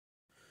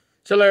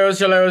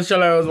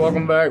Chaleros,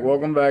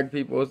 welcome back,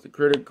 people. It's the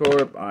Critic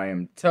Corp. I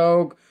am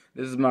Togue.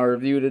 This is my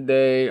review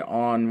today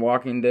on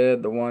Walking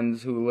Dead, The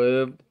Ones Who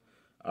Lived,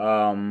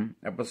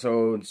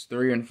 episodes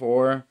 3 and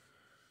 4.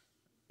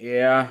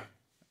 Yeah,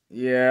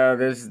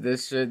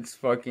 this shit's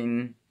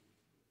fucking,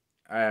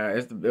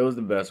 it was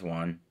the best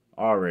one,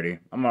 already.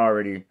 I'm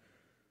already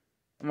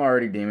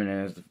deeming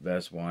it as the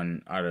best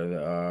one out of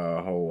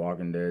the, whole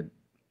Walking Dead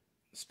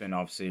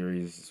spin-off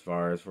series as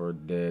far as for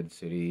Dead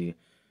City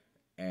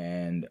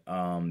and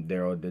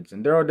Daryl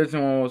Dixon. Daryl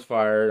Dixon one was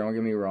fire, don't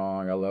get me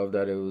wrong. I love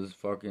that it was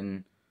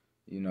fucking,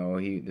 this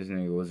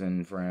nigga was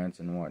in France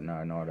and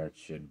whatnot and all that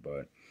shit,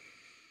 but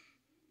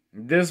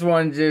this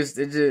one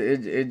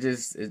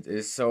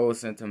it's so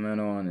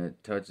sentimental and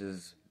it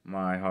touches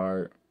my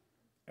heart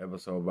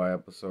episode by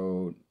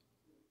episode.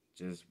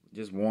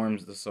 Just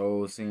warms the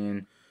soul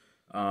seeing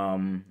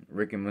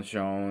Rick and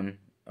Michonne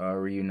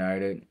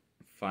reunited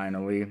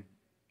finally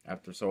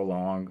after so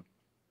long.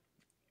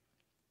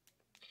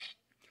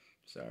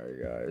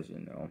 Sorry guys,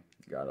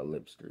 got a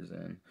lipsters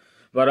in.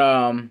 But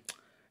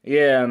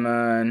yeah,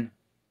 man.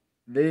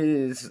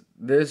 This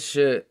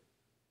shit,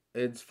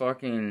 it's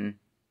pretty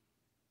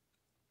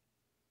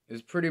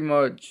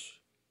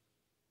much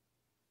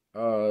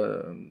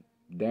damn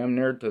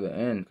near to the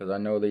end, because I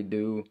know they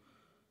do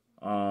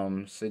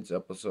 6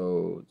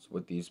 episodes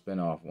with these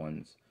spin-off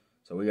ones.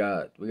 So we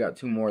got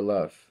two more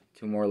left.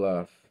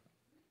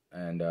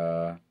 And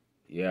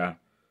yeah,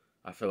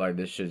 I feel like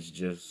this shit's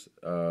just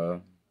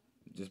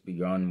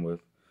begun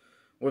with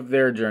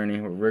their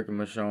journey, with Rick and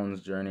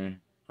Michonne's journey.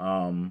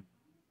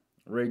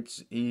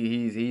 Rick's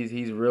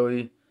he's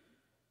really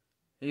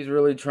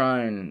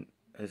trying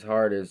his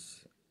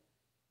hardest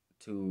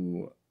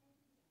to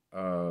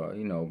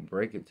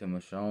break it to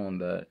Michonne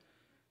that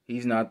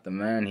he's not the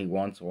man he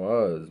once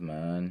was,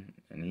 man,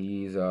 and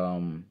he's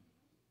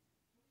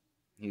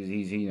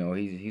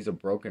a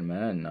broken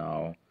man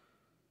now,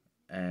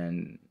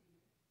 and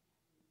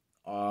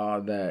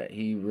all that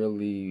he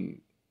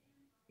really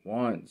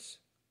wants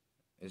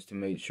is to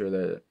make sure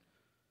that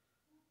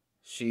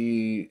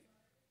she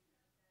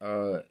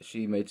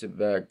makes it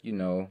back,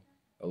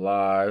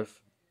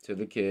 alive to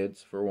the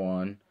kids, for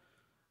one,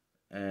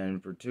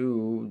 and for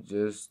two,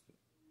 just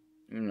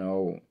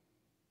that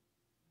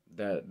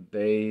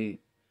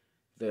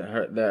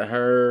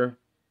her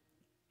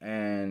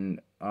and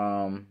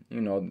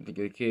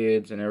the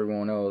kids and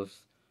everyone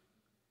else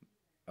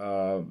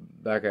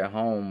back at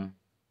home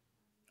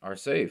are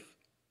safe.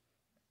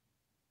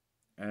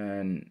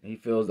 And he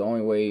feels the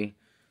only way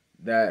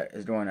that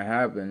is going to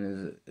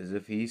happen is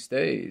if he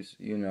stays,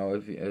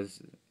 if he,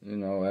 as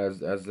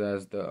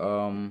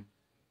the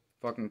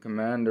fucking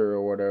commander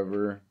or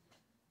whatever,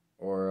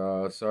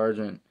 or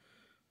sergeant,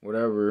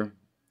 whatever,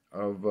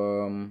 of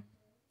the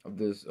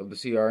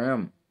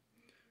CRM.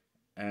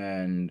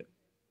 And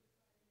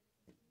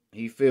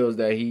he feels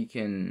that he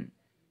can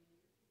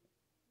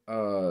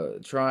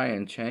try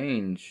and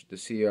change the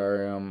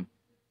CRM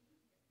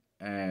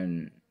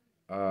and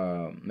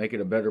make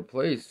it a better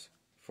place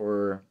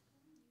for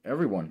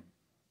everyone.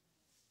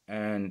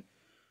 And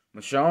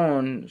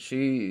Michonne,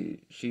 she's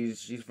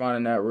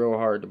finding that real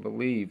hard to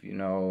believe,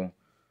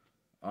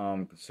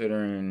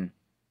 considering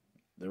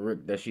the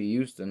Rick that she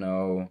used to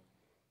know,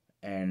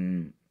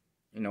 and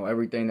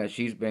everything that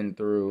she's been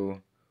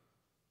through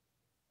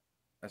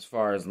as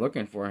far as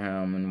looking for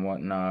him and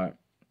whatnot.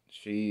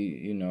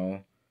 She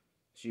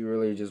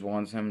really just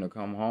wants him to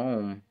come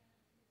home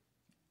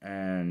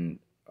and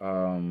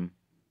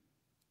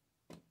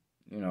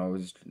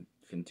just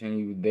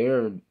continue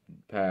their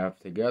path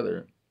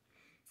together.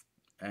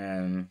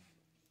 And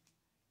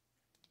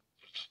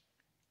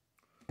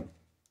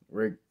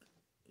Rick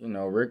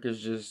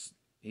is just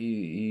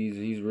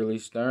he's really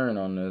stern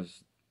on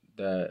this,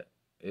 that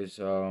it's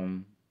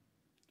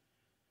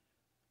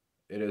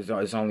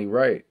only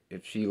right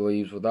if she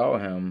leaves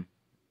without him.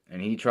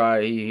 And he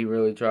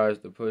really tries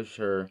to push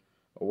her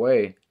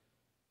away,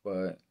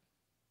 but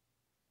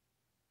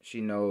she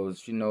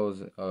knows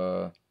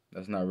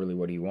that's not really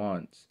what he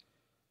wants.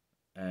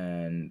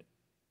 And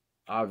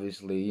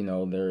obviously,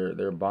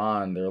 their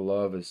bond, their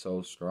love is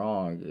so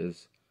strong,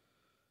 is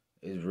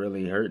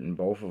really hurting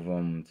both of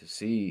them to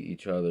see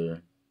each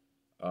other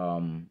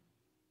out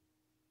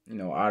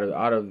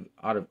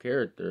of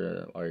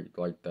character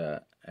like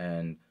that.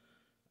 And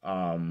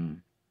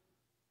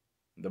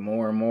the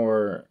more and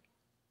more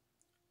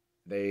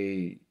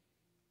they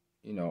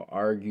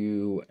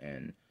argue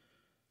and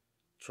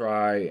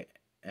try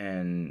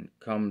and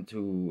come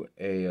to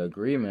a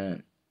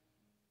agreement,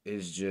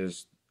 is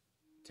just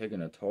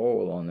taking a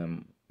toll on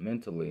them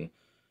mentally.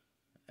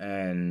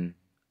 And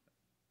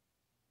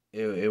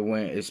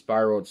it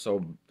spiraled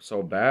so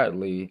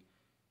badly,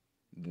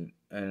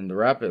 and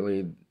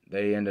rapidly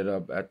they ended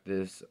up at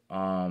this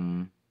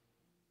like,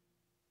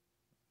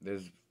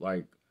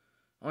 I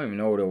don't even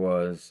know what it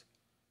was.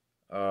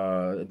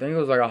 I think it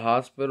was like a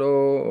hospital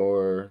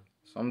or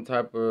some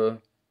type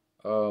of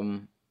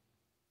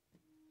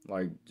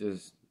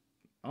just,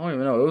 I don't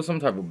even know. It was some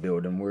type of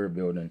building, weird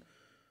building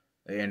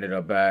they ended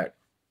up at,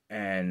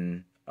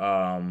 and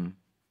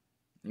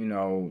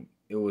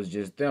it was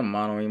just them,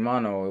 mano y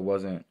mano. It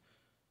wasn't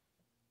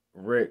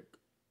Rick,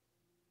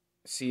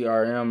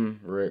 CRM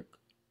Rick,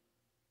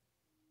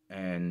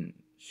 and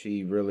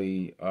she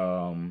really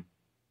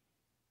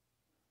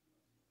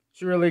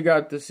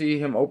got to see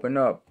him open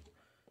up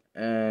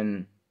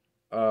and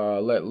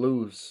let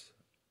loose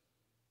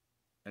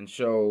and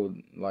show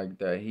like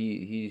that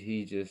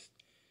he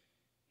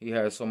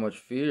has so much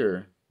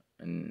fear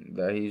and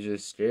that he's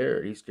just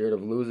scared. He's scared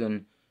of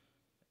losing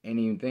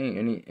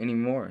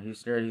anymore. He's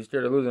scared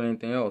of losing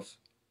anything else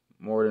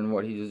more than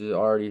what he just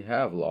already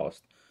have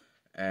lost.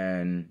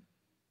 And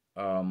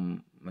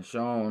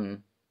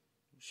Michonne,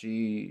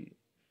 she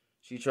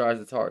she tries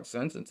to talk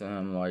sense into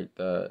him like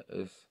that.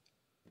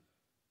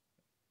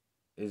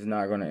 It's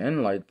not gonna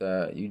end like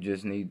that. You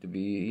just need to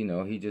be,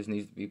 he just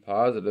needs to be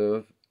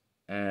positive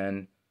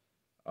and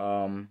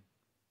um,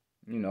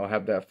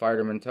 have that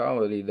fighter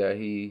mentality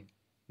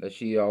that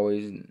she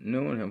always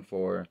knew him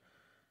for,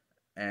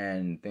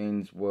 and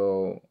things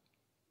will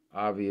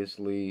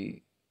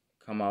obviously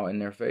come out in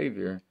their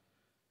favor.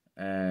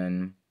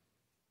 And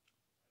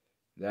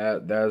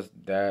that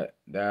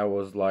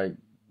was like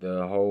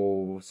the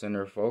whole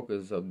center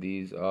focus of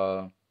these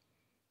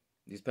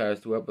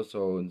past two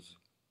episodes.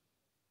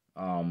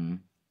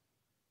 Um,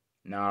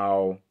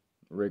 Now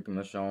Rick and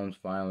Michonne's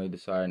finally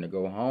deciding to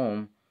go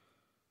home.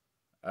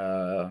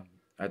 Uh,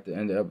 at the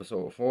end of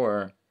episode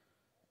 4,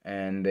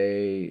 and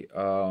they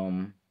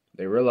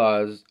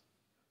realize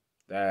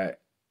that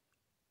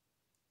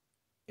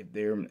if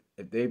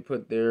they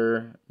put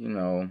their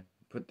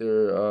put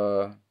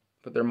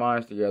their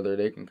minds together,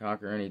 they can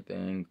conquer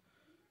anything.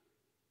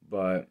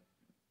 But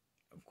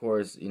of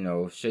course,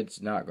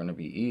 shit's not gonna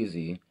be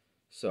easy.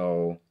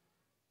 So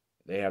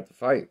they have to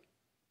fight.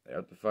 They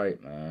have to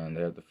fight, man.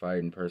 They have to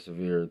fight and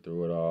persevere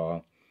through it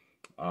all.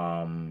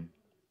 Um,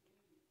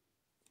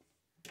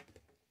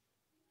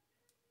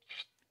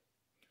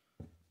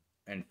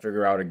 and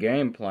figure out a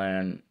game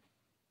plan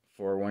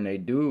for when they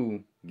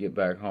do get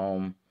back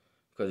home.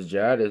 Because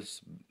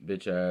Jadis,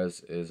 bitch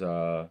ass,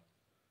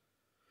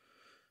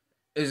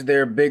 is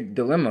their big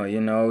dilemma.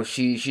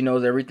 She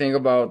knows everything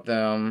about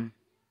them.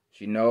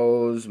 She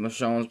knows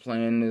Michonne's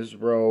playing this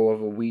role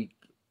of a weak,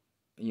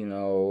 you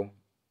know,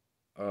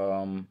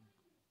 um,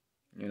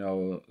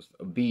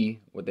 a B,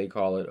 what they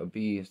call it, a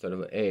B instead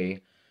of an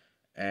A,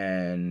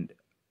 and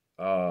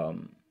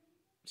um,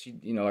 she,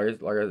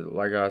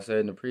 like I said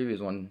in the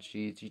previous one,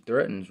 she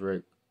threatens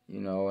Rick,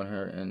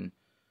 and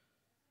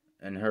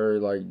her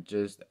like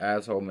just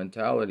asshole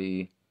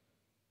mentality,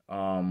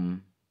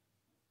 um,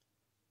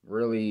 it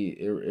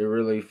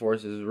really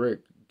forces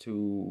Rick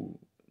to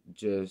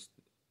just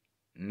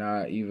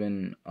not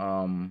even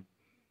um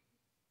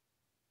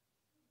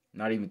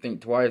not even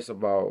think twice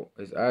about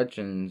his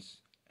actions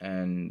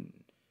and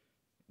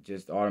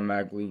just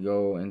automatically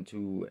go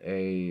into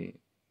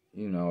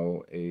you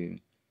know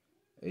a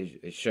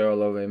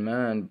shell of a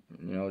man,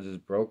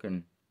 just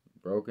broken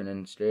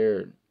and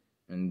scared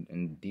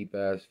and deep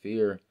ass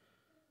fear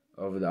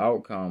of the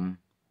outcome.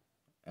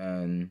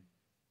 And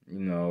you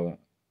know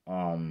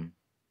um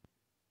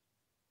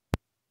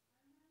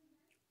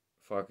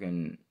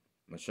fucking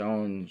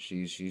Michonne,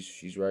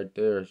 she's right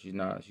there. She's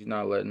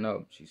not letting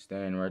up. She's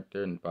staying right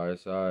there by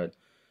his side,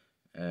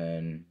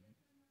 and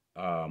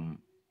um,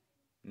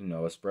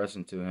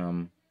 expressing to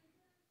him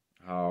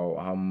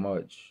how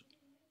much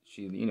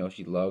she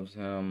loves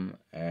him,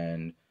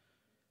 and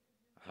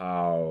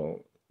how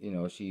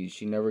she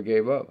never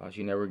gave up. How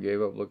she never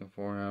gave up looking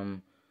for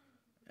him,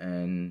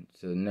 and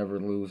to never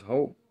lose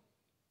hope.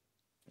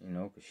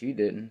 Because she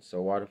didn't.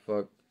 So why the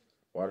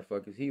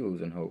fuck is he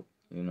losing hope?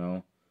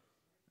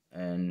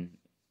 And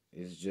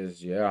it's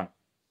just, yeah.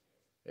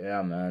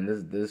 Yeah, man,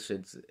 this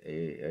shit's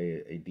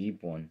a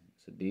deep one.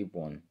 It's a deep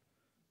one.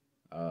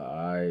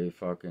 I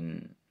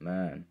fucking,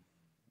 man,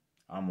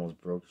 I almost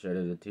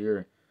shedded a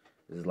tear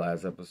this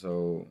last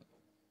episode,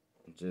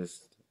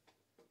 just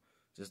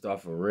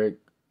off of Rick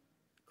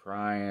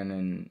crying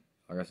and,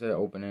 like I said,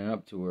 opening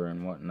up to her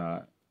and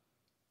whatnot.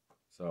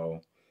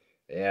 So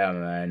yeah,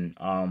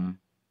 man.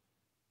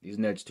 These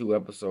next two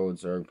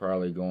episodes are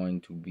probably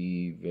going to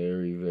be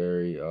very,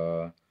 very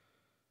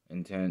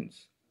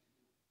intense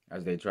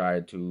as they try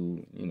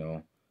to,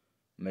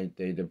 make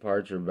their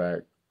departure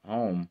back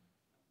home.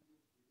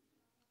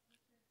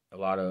 A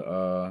lot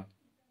of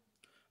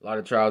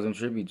trials and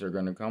tributes are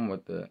gonna come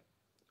with it,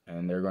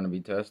 and they're gonna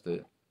be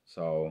tested.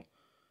 So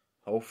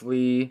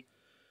hopefully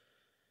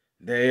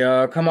they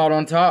come out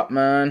on top,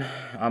 man.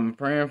 I'm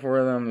praying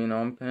for them.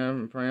 I'm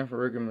praying for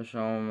Rick and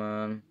Michonne,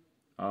 man.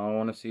 I don't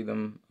want to see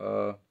them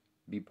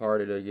be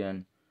parted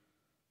again.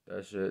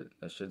 That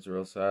shit's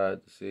real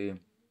sad to see.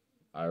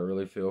 I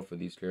really feel for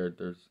these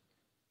characters.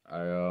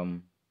 I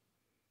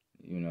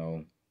you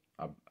know,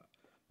 I've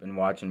been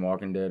watching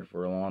Walking Dead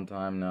for a long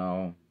time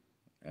now,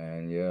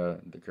 and yeah,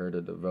 the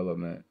character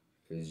development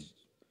is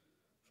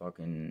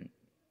fucking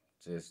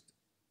just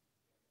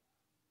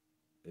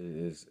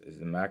is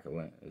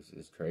immaculate.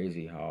 It's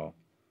crazy how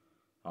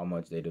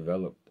much they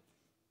developed.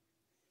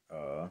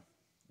 Uh,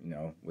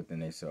 know, within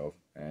themselves.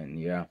 And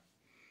yeah,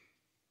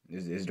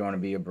 it's going to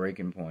be a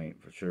breaking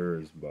point for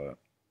sure. But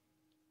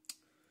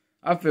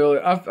I feel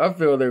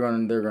they're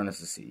gonna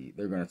succeed.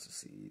 They're gonna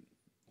succeed,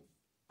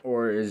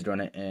 or it's going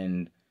to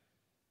end.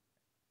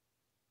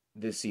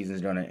 This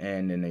season's going to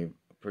end in a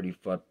pretty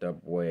fucked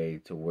up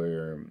way to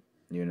where,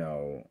 you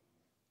know,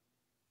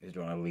 it's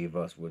going to leave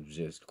us with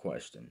just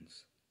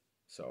questions.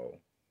 So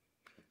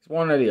it's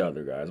one or the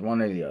other, guys.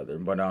 One or the other.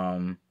 But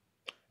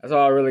that's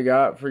all I really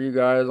got for you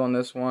guys on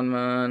this one,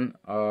 man.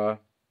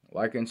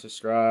 Like and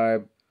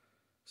subscribe.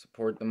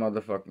 Support the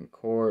motherfucking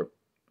court.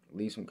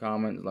 Leave some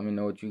comments. Let me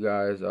know what you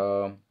guys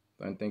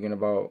been thinking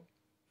about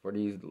for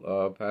these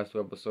past 2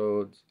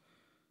 episodes.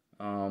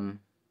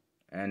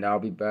 And I'll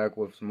be back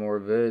with some more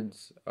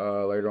vids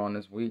later on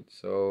this week.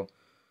 So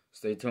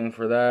stay tuned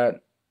for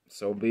that.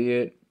 So be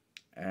it.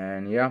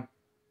 And yeah.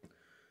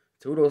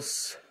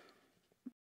 Toodles.